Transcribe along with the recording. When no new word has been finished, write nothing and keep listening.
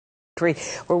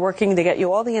Factory. We're working to get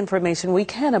you all the information we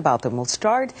can about them. We'll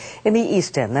start in the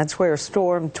East End. That's where a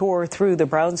storm tore through the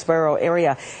Brownsboro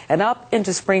area and up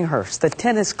into Springhurst. The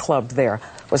tennis club there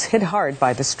was hit hard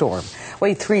by the storm.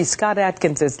 Wave 3's Scott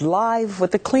Atkins is live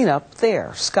with the cleanup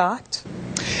there. Scott?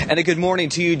 And a good morning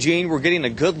to you, Gene. We're getting a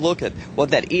good look at what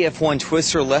that EF1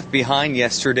 twister left behind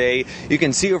yesterday. You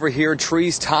can see over here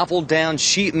trees toppled down,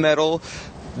 sheet metal,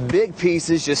 big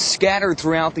pieces just scattered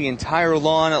throughout the entire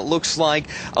lawn. It looks like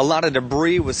a lot of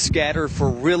debris was scattered for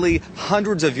really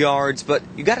hundreds of yards, but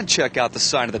you got to check out the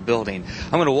side of the building.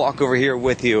 I'm going to walk over here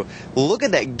with you. Look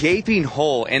at that gaping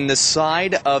hole in the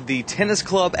side of the tennis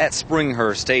club at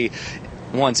Springhurst, a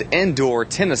once indoor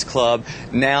tennis club.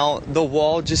 Now the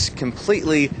wall just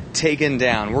completely taken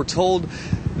down. We're told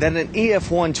that an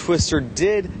EF1 twister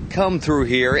did come through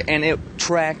here and it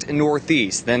tracked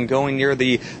northeast, then going near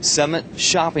the Summit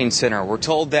Shopping Center. We're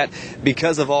told that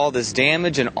because of all this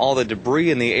damage and all the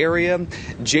debris in the area,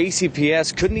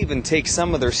 JCPS couldn't even take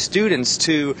some of their students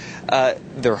to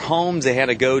their homes. They had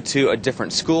to go to a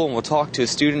different school, and we'll talk to a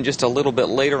student just a little bit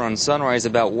later on Sunrise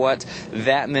about what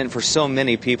that meant for so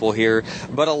many people here.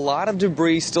 But a lot of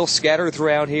debris still scattered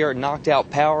throughout here. It knocked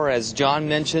out power, as John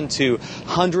mentioned, to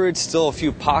hundreds, still a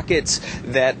few pockets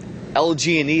that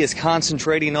LG&E is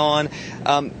concentrating on.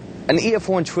 An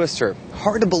EF1 twister.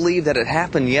 Hard to believe that it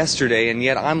happened yesterday, and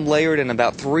yet I'm layered in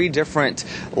about 3 different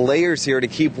layers here to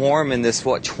keep warm in this,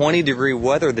 20-degree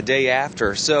weather the day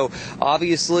after. So,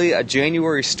 obviously, a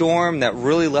January storm that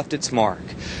really left its mark.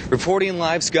 Reporting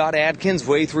live, Scott Atkins,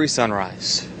 Wave 3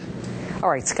 Sunrise. All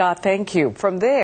right, Scott, thank you. From there,